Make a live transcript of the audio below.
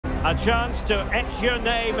A chance to etch your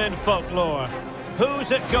name in folklore.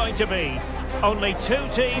 Who's it going to be? Only two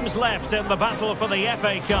teams left in the battle for the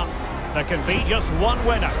FA Cup. There can be just one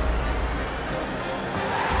winner.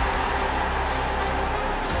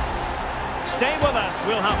 Stay with us,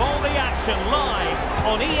 we'll have all the action live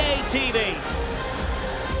on EA TV.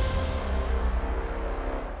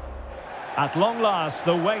 At long last,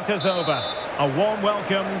 the wait is over. A warm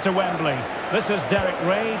welcome to Wembley. This is Derek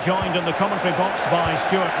Ray, joined in the commentary box by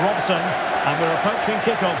Stuart Robson, and we're approaching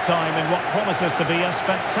kick-off time in what promises to be a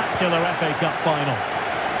spectacular FA Cup final.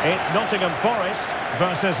 It's Nottingham Forest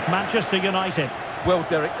versus Manchester United. Well,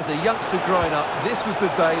 Derek, as a youngster growing up, this was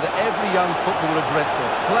the day that every young footballer dreamt of.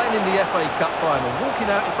 Playing in the FA Cup final, walking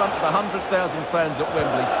out in front of 100,000 fans at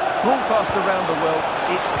Wembley, broadcast around the world,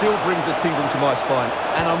 it still brings a tingle to my spine.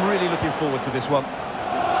 And I'm really looking forward to this one.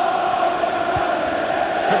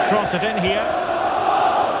 Could cross it in here.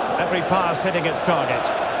 Every pass hitting its target.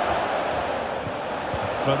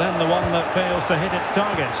 But then the one that fails to hit its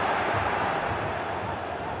target.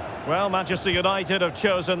 Well, Manchester United have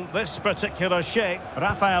chosen this particular shape.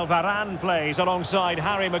 Rafael Varane plays alongside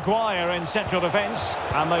Harry Maguire in central defence.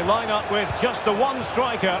 And they line up with just the one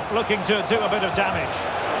striker looking to do a bit of damage.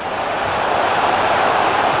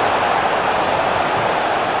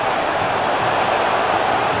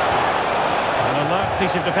 An alert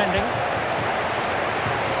piece of defending.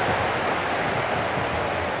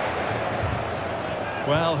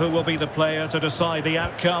 Well, who will be the player to decide the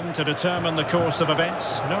outcome, to determine the course of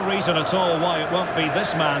events? No reason at all why it won't be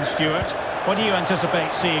this man, Stuart. What do you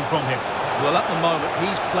anticipate seeing from him? Well, at the moment,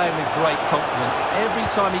 he's playing with great confidence. Every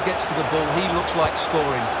time he gets to the ball, he looks like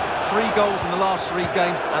scoring. 3 goals in the last 3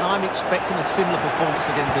 games, and I'm expecting a similar performance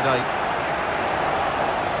again today.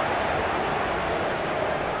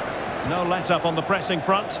 No let-up on the pressing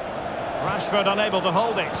front. Rashford unable to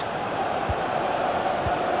hold it.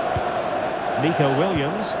 Nico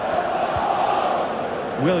Williams.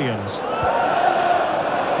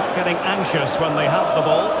 Not getting anxious when they have the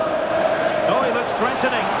ball. Oh, he looks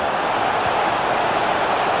threatening.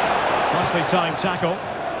 Nicely timed tackle.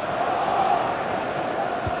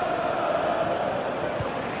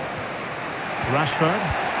 Rashford.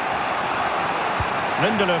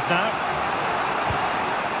 Lindelof now.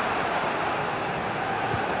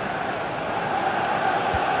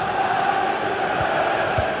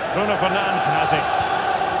 Bruno Fernandes has it.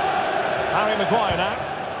 Harry Maguire now.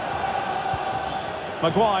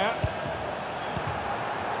 Maguire.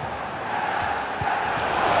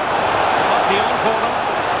 Up the on for them.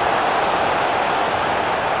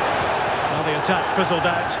 Now the attack fizzled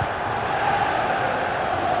out.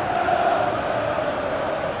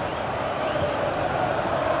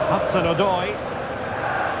 Hudson-Odoi.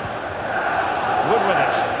 Wood with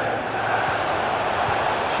it.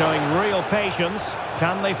 Showing real patience.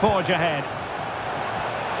 Can they forge ahead?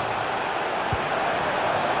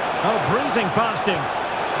 Oh, breezing past him.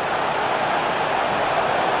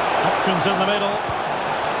 Options in the middle.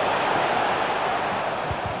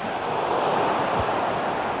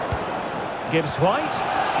 Gibbs White.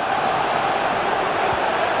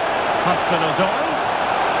 Hudson-Odoi.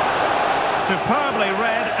 Superbly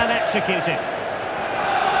read and executed.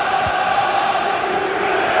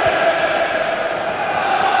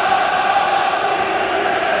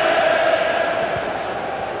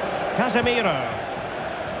 Casemiro.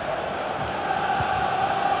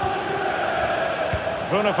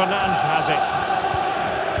 Bruno Fernandes has it.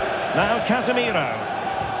 Now Casemiro.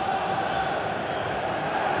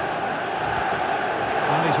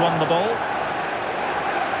 And he's won the ball.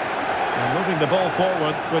 And moving the ball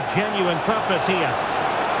forward with genuine purpose here.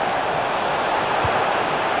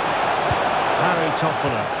 Harry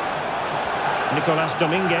Toffolo. Nicolas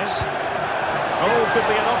Dominguez. Oh, could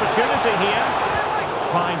be an opportunity here.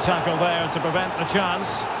 Fine tackle there to prevent the chance.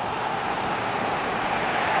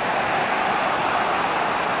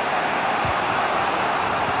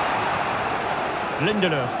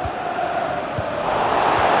 Lindelof.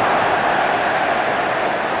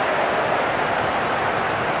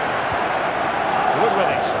 Wood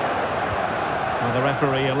with it. Well, the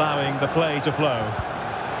referee allowing the play to flow.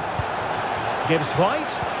 Gibbs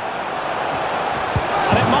White.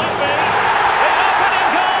 And it might be the opening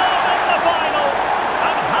goal in the final.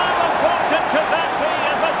 And how important could that be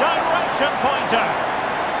as a direction pointer?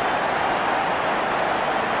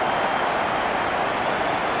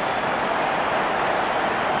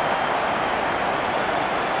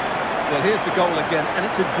 Well, here's the goal again, and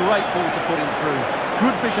it's a great ball to put him through.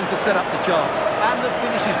 Good vision to set up the chance, and the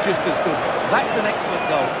finish is just as good. That's an excellent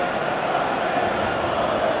goal.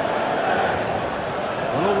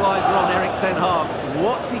 Well, all eyes are on Eric Ten Hag.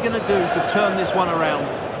 What's he going to do to turn this one around?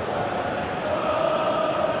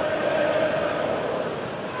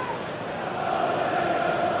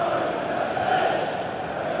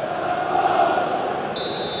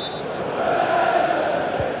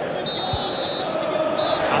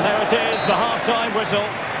 There's the half-time whistle.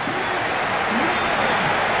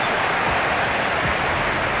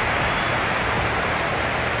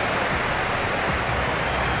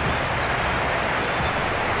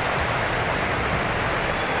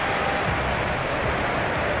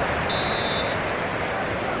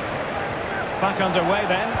 Back underway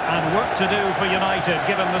then, and work to do for United,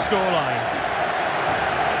 given the scoreline.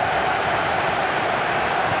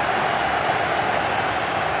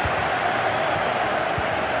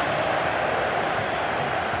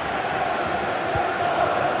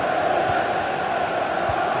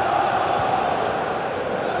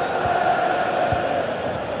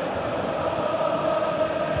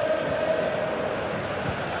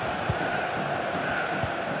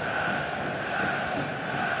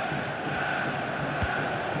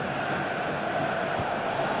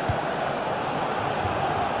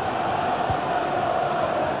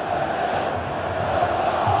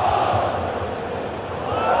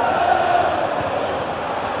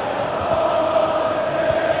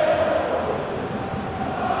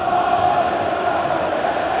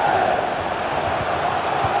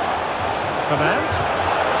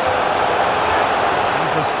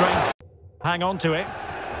 He's the strength. Hang on to it.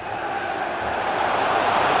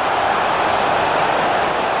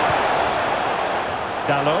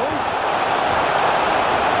 Dalot.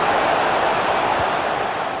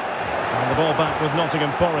 And the ball back with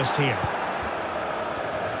Nottingham Forest here.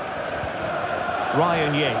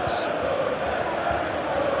 Ryan Yates.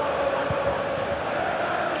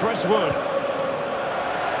 Chris Wood.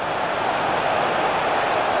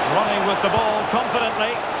 Running with the ball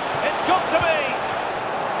confidently. It's got to be!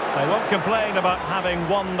 They won't complain about having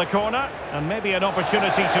won the corner, and maybe an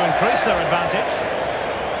opportunity to increase their advantage.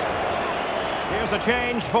 Here's a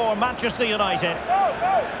change for Manchester United.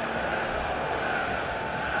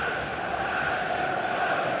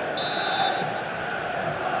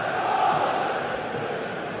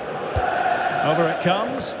 Over it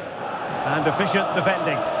comes, and efficient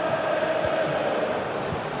defending.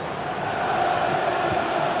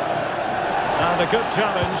 And a good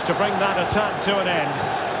challenge to bring that attack to an end.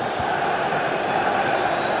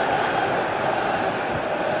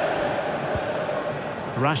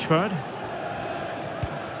 Rashford.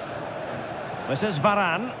 This is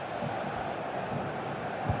Varane.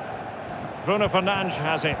 Bruno Fernandes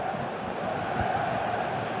has it.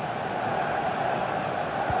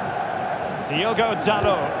 Diogo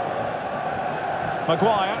Dalot.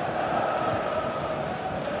 Maguire.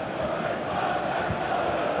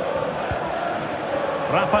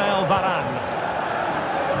 Rafael Varane.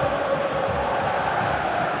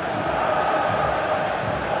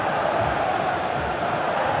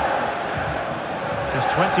 Just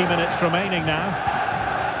 20 minutes remaining now.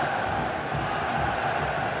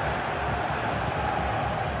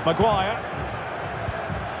 Maguire.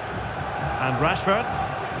 And Rashford.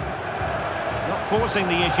 Not forcing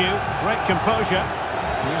the issue. Great composure.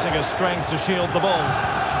 Using his strength to shield the ball.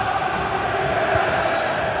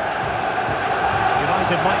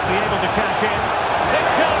 United might be able to cash in. Big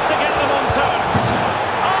chance to get them on terms.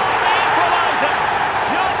 Oh, the equaliser!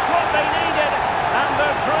 Just what they needed. And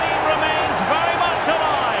their dream remains very much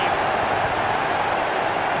alive.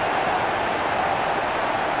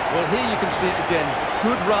 Well, here you can see it again.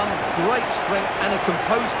 Good run, great strength, and a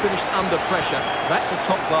composed finish under pressure. That's a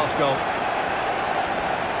top-class goal.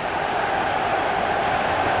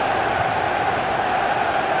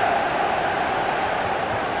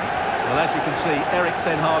 Well, as you can see, Erik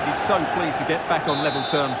ten Hag is so pleased to get back on level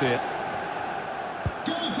terms here.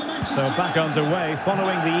 So back underway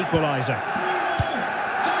following the equaliser.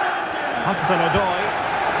 Hudson-Odoi.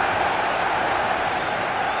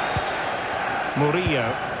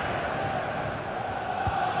 Murillo.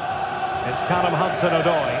 It's Callum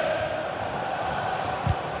Hudson-Odoi.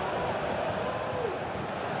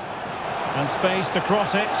 And space to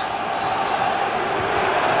cross it.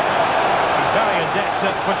 Very adept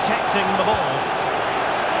at protecting the ball.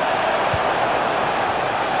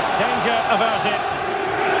 Danger averted.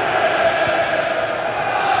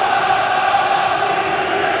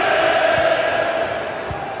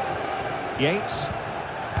 Yates.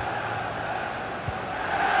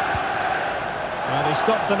 Well, he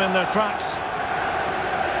stopped them in their tracks.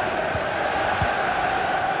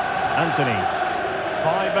 Anthony.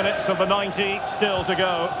 5 minutes of the 90 still to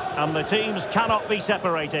go, and the teams cannot be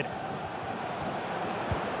separated.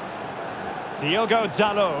 Diogo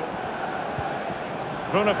Dalot.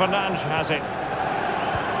 Bruno Fernandes has it.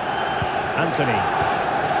 Anthony.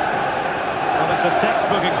 Well, it's a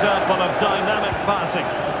textbook example of dynamic passing.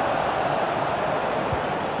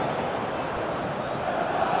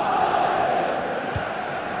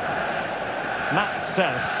 Mats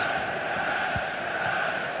Sels.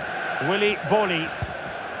 Willy Boli.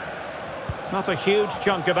 Not a huge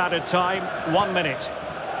chunk of added time. 1 minute.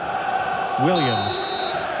 Williams.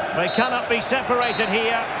 They cannot be separated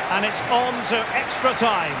here, and it's on to extra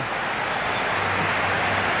time.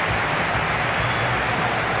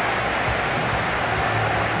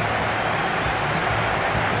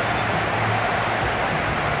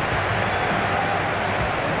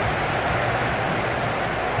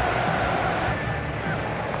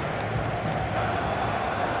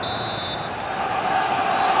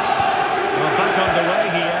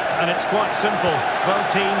 Quite simple.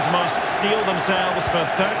 Both teams must steel themselves for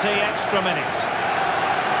 30 extra minutes.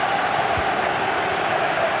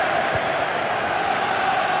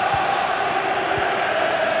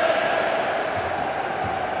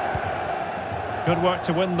 Good work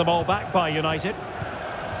to win the ball back by United.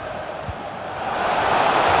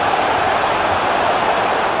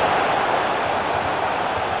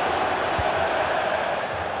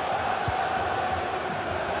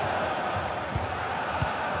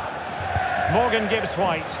 Morgan Gibbs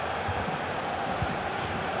White.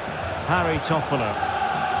 Harry Toffolo.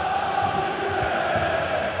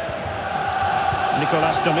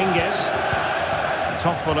 Nicolas Dominguez.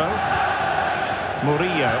 Toffolo.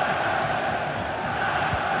 Murillo.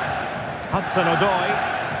 Hudson-Odoi.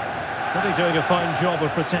 Really doing a fine job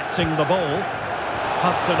of protecting the ball.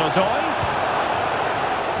 Hudson-Odoi.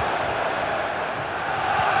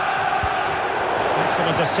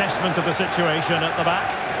 Excellent assessment of the situation at the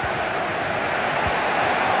back.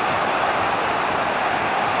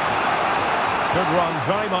 Good run,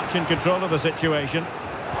 very much in control of the situation.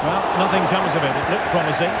 Well, nothing comes of it. It looked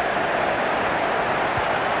promising.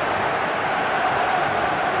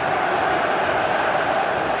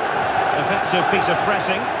 Effective piece of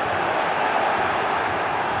pressing.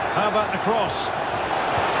 How about the cross?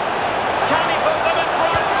 Can he put them in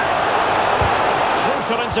front?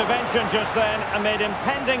 Crucial intervention just then amid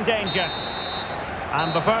impending danger.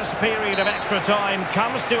 And the first period of extra time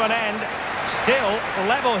comes to an end. Still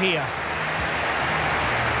level here.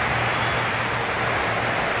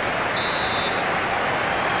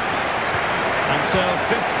 So 15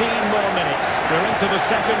 more minutes. We're into the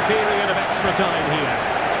second period of extra time here.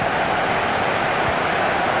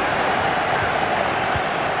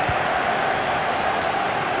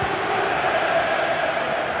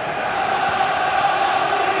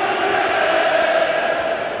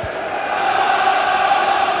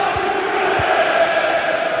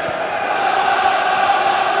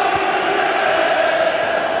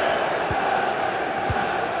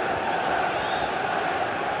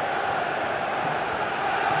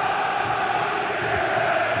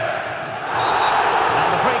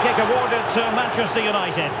 Awarded to Manchester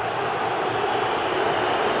United.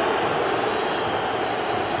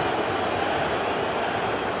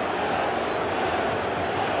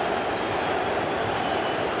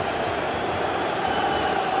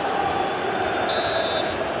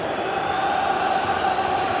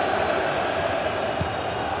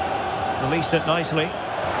 Released it nicely.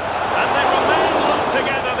 And they remain locked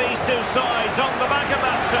together, these two sides, on the back of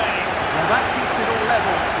that save. Now that keeps it all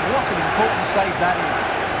level. What an important save that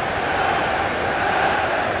is.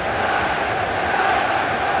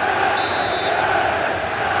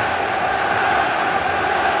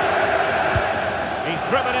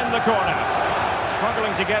 Driven in the corner.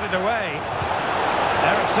 Struggling to get it away.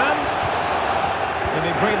 Ericsson. He'll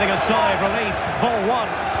be breathing a sigh of relief. Ball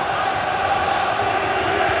one.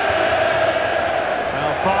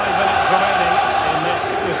 Well, 5 minutes remaining in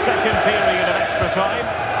the second period of extra time.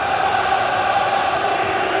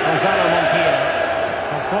 Gonzalo Montiel.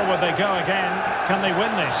 Well, forward they go again. Can they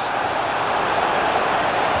win this?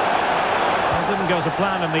 Well, it didn't go to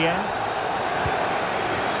plan in the end.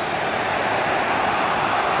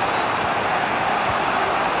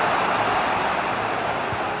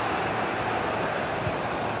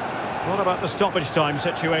 What about the stoppage time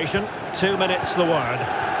situation? 2 minutes the word.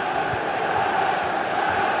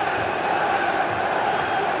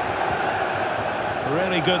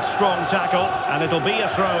 Really good strong tackle, and it'll be a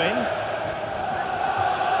throw-in.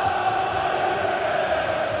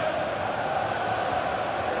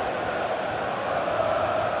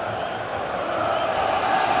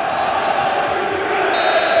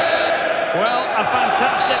 Well, a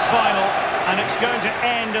fantastic final. And it's going to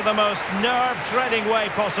end in the most nerve-shredding way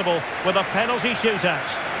possible with a penalty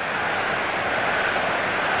shootout.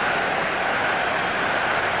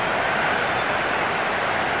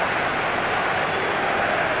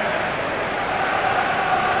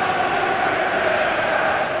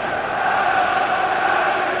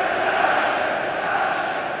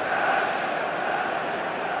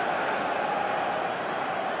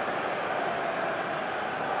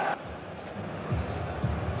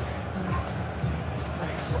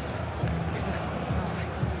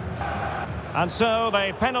 And so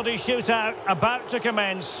the penalty shootout about to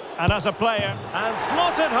commence. And as a player, and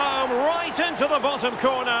slotted home right into the bottom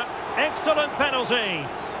corner. Excellent penalty.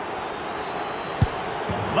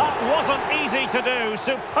 That wasn't easy to do.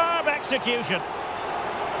 Superb execution.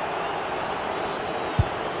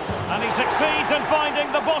 And he succeeds in finding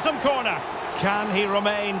the bottom corner. Can he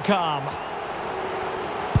remain calm?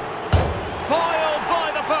 Foiled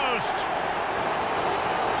by the post.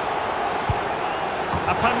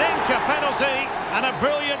 A Panenka penalty and a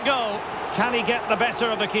brilliant goal. Can he get the better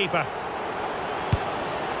of the keeper?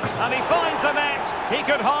 And he finds the net. He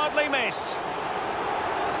could hardly miss.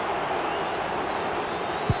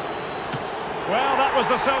 Well, that was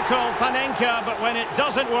the so-called Panenka, but when it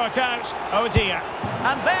doesn't work out, oh dear.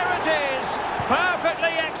 And there it is,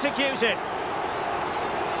 perfectly executed.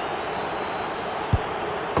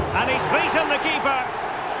 And he's beaten the keeper.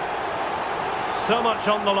 So much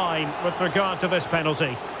on the line with regard to this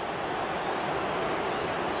penalty.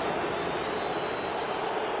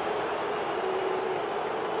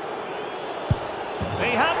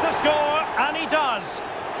 He had to score, and he does.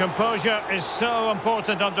 Composure is so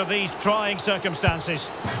important under these trying circumstances.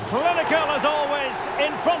 Clinical as always,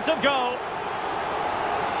 in front of goal.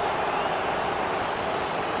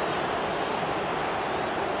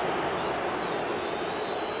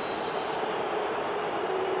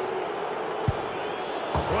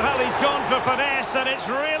 Well, he's gone for finesse, and it's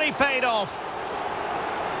really paid off.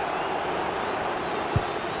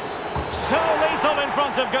 So lethal in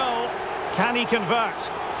front of goal. Can he convert?